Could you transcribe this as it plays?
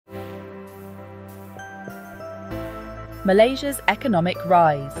Malaysia's Economic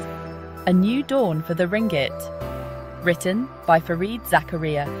Rise, A New Dawn for the Ringgit. Written by Fareed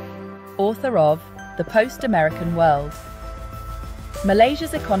Zakaria, author of The Post-American World.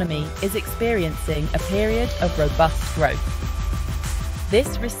 Malaysia's economy is experiencing a period of robust growth.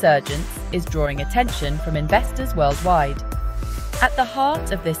 This resurgence is drawing attention from investors worldwide. At the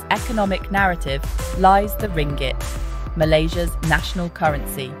heart of this economic narrative lies the ringgit, Malaysia's national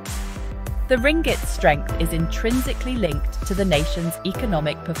currency. The ringgit's strength is intrinsically linked to the nation's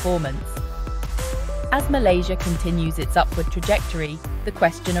economic performance. As Malaysia continues its upward trajectory, the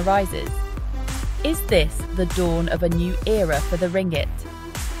question arises: is this the dawn of a new era for the ringgit?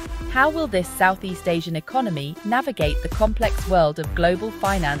 How will this Southeast Asian economy navigate the complex world of global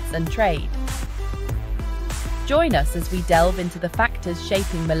finance and trade? Join us as we delve into the factors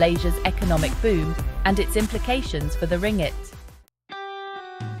shaping Malaysia's economic boom and its implications for the ringgit.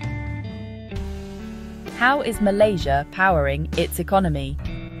 How is Malaysia powering its economy?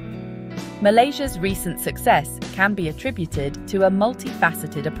 Malaysia's recent success can be attributed to a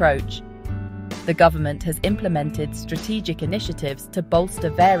multifaceted approach. The government has implemented strategic initiatives to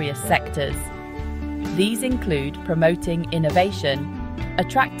bolster various sectors. These include promoting innovation,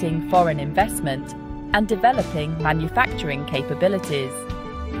 attracting foreign investment, and developing manufacturing capabilities.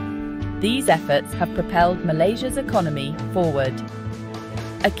 These efforts have propelled Malaysia's economy forward.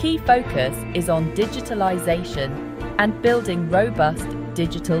 A key focus is on digitalization and building robust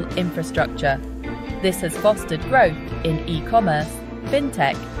digital infrastructure. This has fostered growth in e-commerce,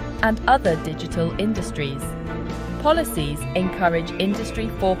 fintech, and other digital industries. Policies encourage Industry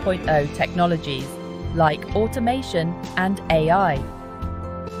 4.0 technologies like automation and AI.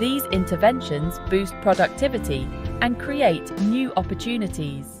 These interventions boost productivity and create new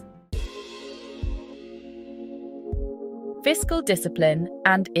opportunities. Fiscal discipline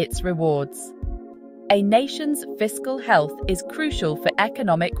and its rewards. A nation's fiscal health is crucial for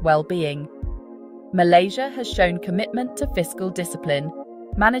economic well-being. Malaysia has shown commitment to fiscal discipline,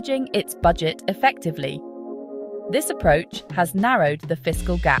 managing its budget effectively. This approach has narrowed the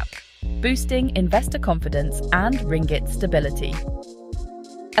fiscal gap, boosting investor confidence and ringgit stability.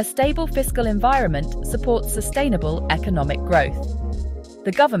 A stable fiscal environment supports sustainable economic growth.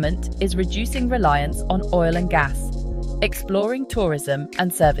 The government is reducing reliance on oil and gas, exploring tourism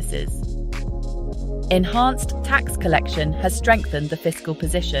and services. Enhanced tax collection has strengthened the fiscal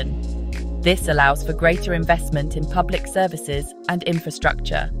position. This allows for greater investment in public services and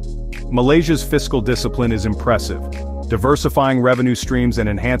infrastructure. Malaysia's fiscal discipline is impressive. Diversifying revenue streams and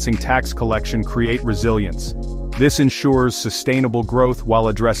enhancing tax collection create resilience. This ensures sustainable growth while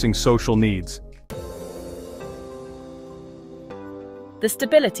addressing social needs. The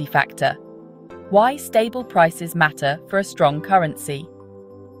stability factor. Why stable prices matter for a strong currency.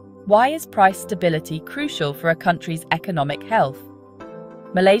 Why is price stability crucial for a country's economic health?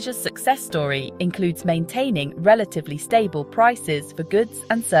 Malaysia's success story includes maintaining relatively stable prices for goods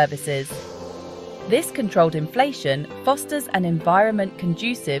and services. This controlled inflation fosters an environment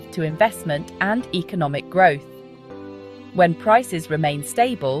conducive to investment and economic growth. When prices remain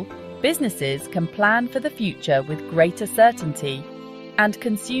stable, businesses can plan for the future with greater certainty, and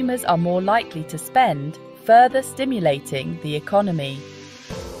consumers are more likely to spend, further stimulating the economy.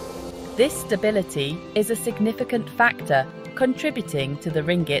 This stability is a significant factor contributing to the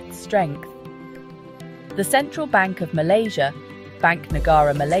ringgit's strength. The Central Bank of Malaysia, Bank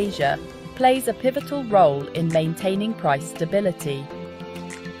Negara Malaysia, plays a pivotal role in maintaining price stability.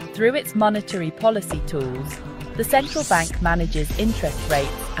 Through its monetary policy tools, the central bank manages interest rates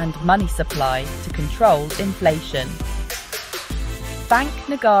and money supply to control inflation. Bank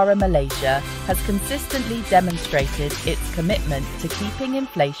Negara Malaysia has consistently demonstrated its commitment to keeping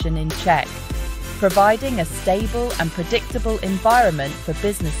inflation in check, providing a stable and predictable environment for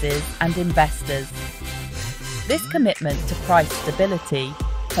businesses and investors. This commitment to price stability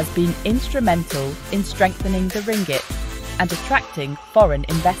has been instrumental in strengthening the ringgit and attracting foreign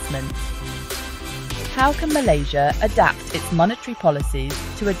investment. How can Malaysia adapt its monetary policies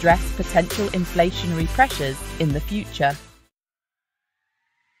to address potential inflationary pressures in the future?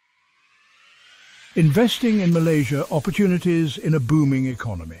 Investing in Malaysia, opportunities in a booming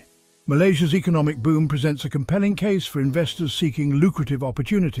economy. Malaysia's economic boom presents a compelling case for investors seeking lucrative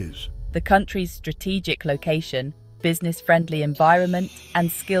opportunities. The country's strategic location, business-friendly environment,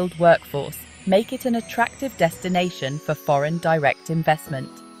 and skilled workforce make it an attractive destination for foreign direct investment.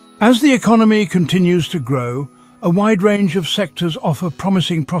 As the economy continues to grow, a wide range of sectors offer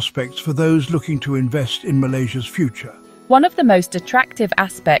promising prospects for those looking to invest in Malaysia's future. One of the most attractive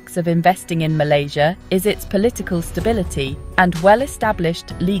aspects of investing in Malaysia is its political stability and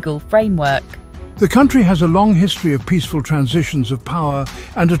well-established legal framework. The country has a long history of peaceful transitions of power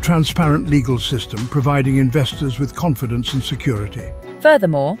and a transparent legal system, providing investors with confidence and security.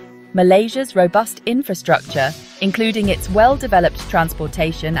 Furthermore, Malaysia's robust infrastructure, including its well-developed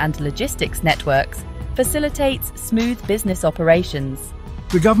transportation and logistics networks, facilitates smooth business operations.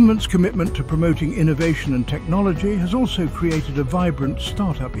 The government's commitment to promoting innovation and technology has also created a vibrant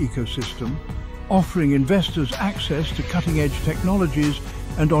startup ecosystem, offering investors access to cutting-edge technologies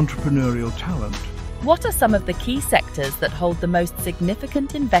and entrepreneurial talent. What are some of the key sectors that hold the most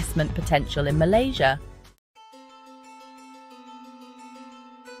significant investment potential in Malaysia?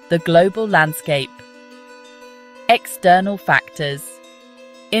 The global landscape. External factors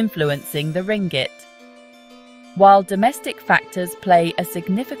influencing the ringgit. While domestic factors play a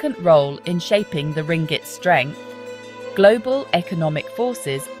significant role in shaping the ringgit's strength, global economic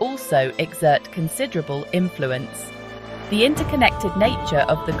forces also exert considerable influence. The interconnected nature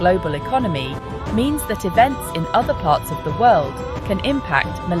of the global economy means that events in other parts of the world can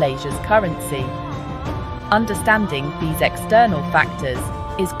impact Malaysia's currency. Understanding these external factors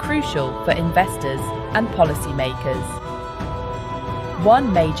is crucial for investors and policymakers.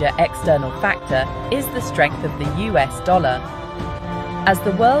 One major external factor is the strength of the US dollar. As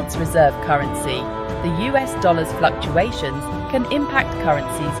the world's reserve currency, the US dollar's fluctuations can impact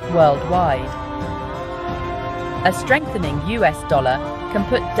currencies worldwide. A strengthening US dollar can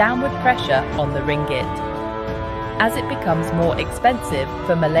put downward pressure on the ringgit, as it becomes more expensive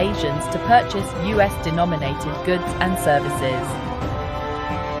for Malaysians to purchase US-denominated goods and services.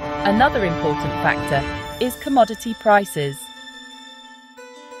 Another important factor is commodity prices.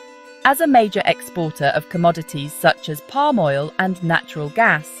 As a major exporter of commodities such as palm oil and natural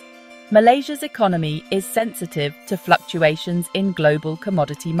gas, Malaysia's economy is sensitive to fluctuations in global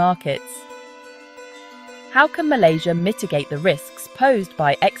commodity markets. How can Malaysia mitigate the risks posed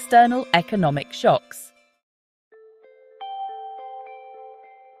by external economic shocks?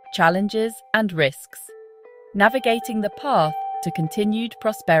 Challenges and risks. Navigating the path to continued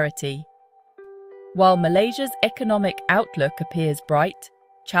prosperity. While Malaysia's economic outlook appears bright,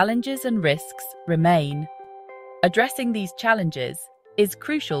 challenges and risks remain. Addressing these challenges is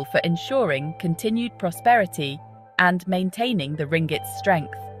crucial for ensuring continued prosperity and maintaining the ringgit's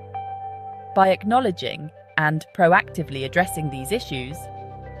strength. By acknowledging and proactively addressing these issues,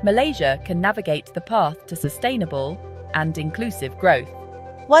 Malaysia can navigate the path to sustainable and inclusive growth.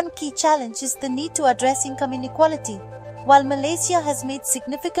 One key challenge is the need to address income inequality. While Malaysia has made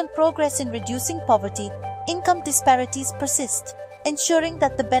significant progress in reducing poverty, income disparities persist. Ensuring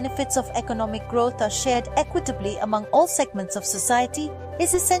that the benefits of economic growth are shared equitably among all segments of society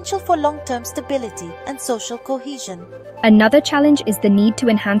is essential for long-term stability and social cohesion. Another challenge is the need to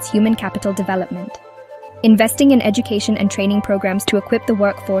enhance human capital development. Investing in education and training programs to equip the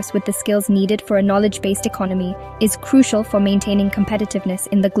workforce with the skills needed for a knowledge-based economy is crucial for maintaining competitiveness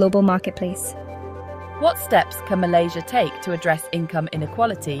in the global marketplace. What steps can Malaysia take to address income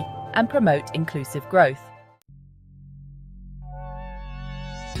inequality and promote inclusive growth?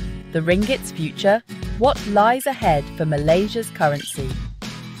 The ringgit's future, what lies ahead for Malaysia's currency?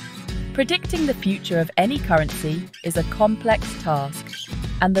 Predicting the future of any currency is a complex task,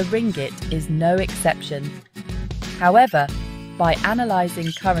 and the ringgit is no exception. However, by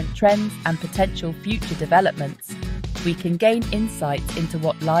analysing current trends and potential future developments, we can gain insights into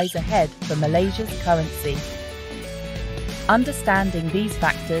what lies ahead for Malaysia's currency. Understanding these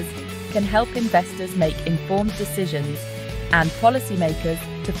factors can help investors make informed decisions and policymakers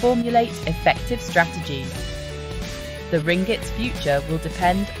to formulate effective strategies. The ringgit's future will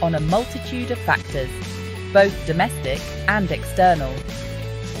depend on a multitude of factors, both domestic and external.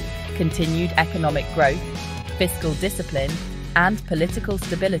 Continued economic growth, fiscal discipline, and political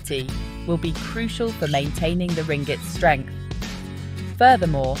stability will be crucial for maintaining the ringgit's strength.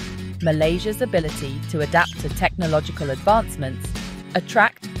 Furthermore, Malaysia's ability to adapt to technological advancements,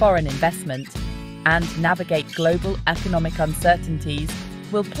 attract foreign investment, and navigate global economic uncertainties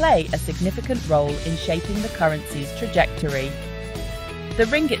will play a significant role in shaping the currency's trajectory. The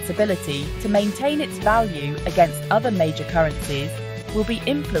ringgit's ability to maintain its value against other major currencies will be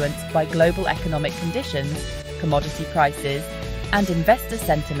influenced by global economic conditions, commodity prices, and investor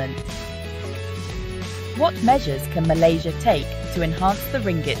sentiment. What measures can Malaysia take to enhance the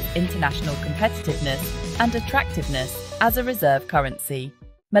ringgit's international competitiveness and attractiveness as a reserve currency?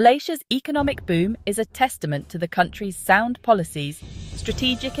 Malaysia's economic boom is a testament to the country's sound policies,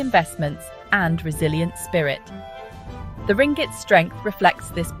 strategic investments, and resilient spirit. The ringgit's strength reflects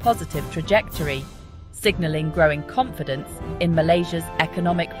this positive trajectory, signalling growing confidence in Malaysia's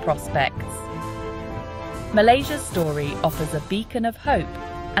economic prospects. Malaysia's story offers a beacon of hope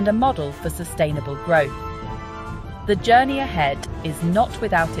and a model for sustainable growth. The journey ahead is not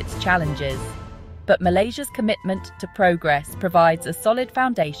without its challenges, but Malaysia's commitment to progress provides a solid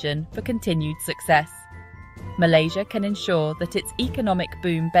foundation for continued success. Malaysia can ensure that its economic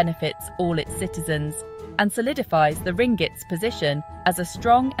boom benefits all its citizens and solidifies the ringgit's position as a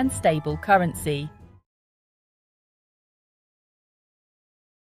strong and stable currency.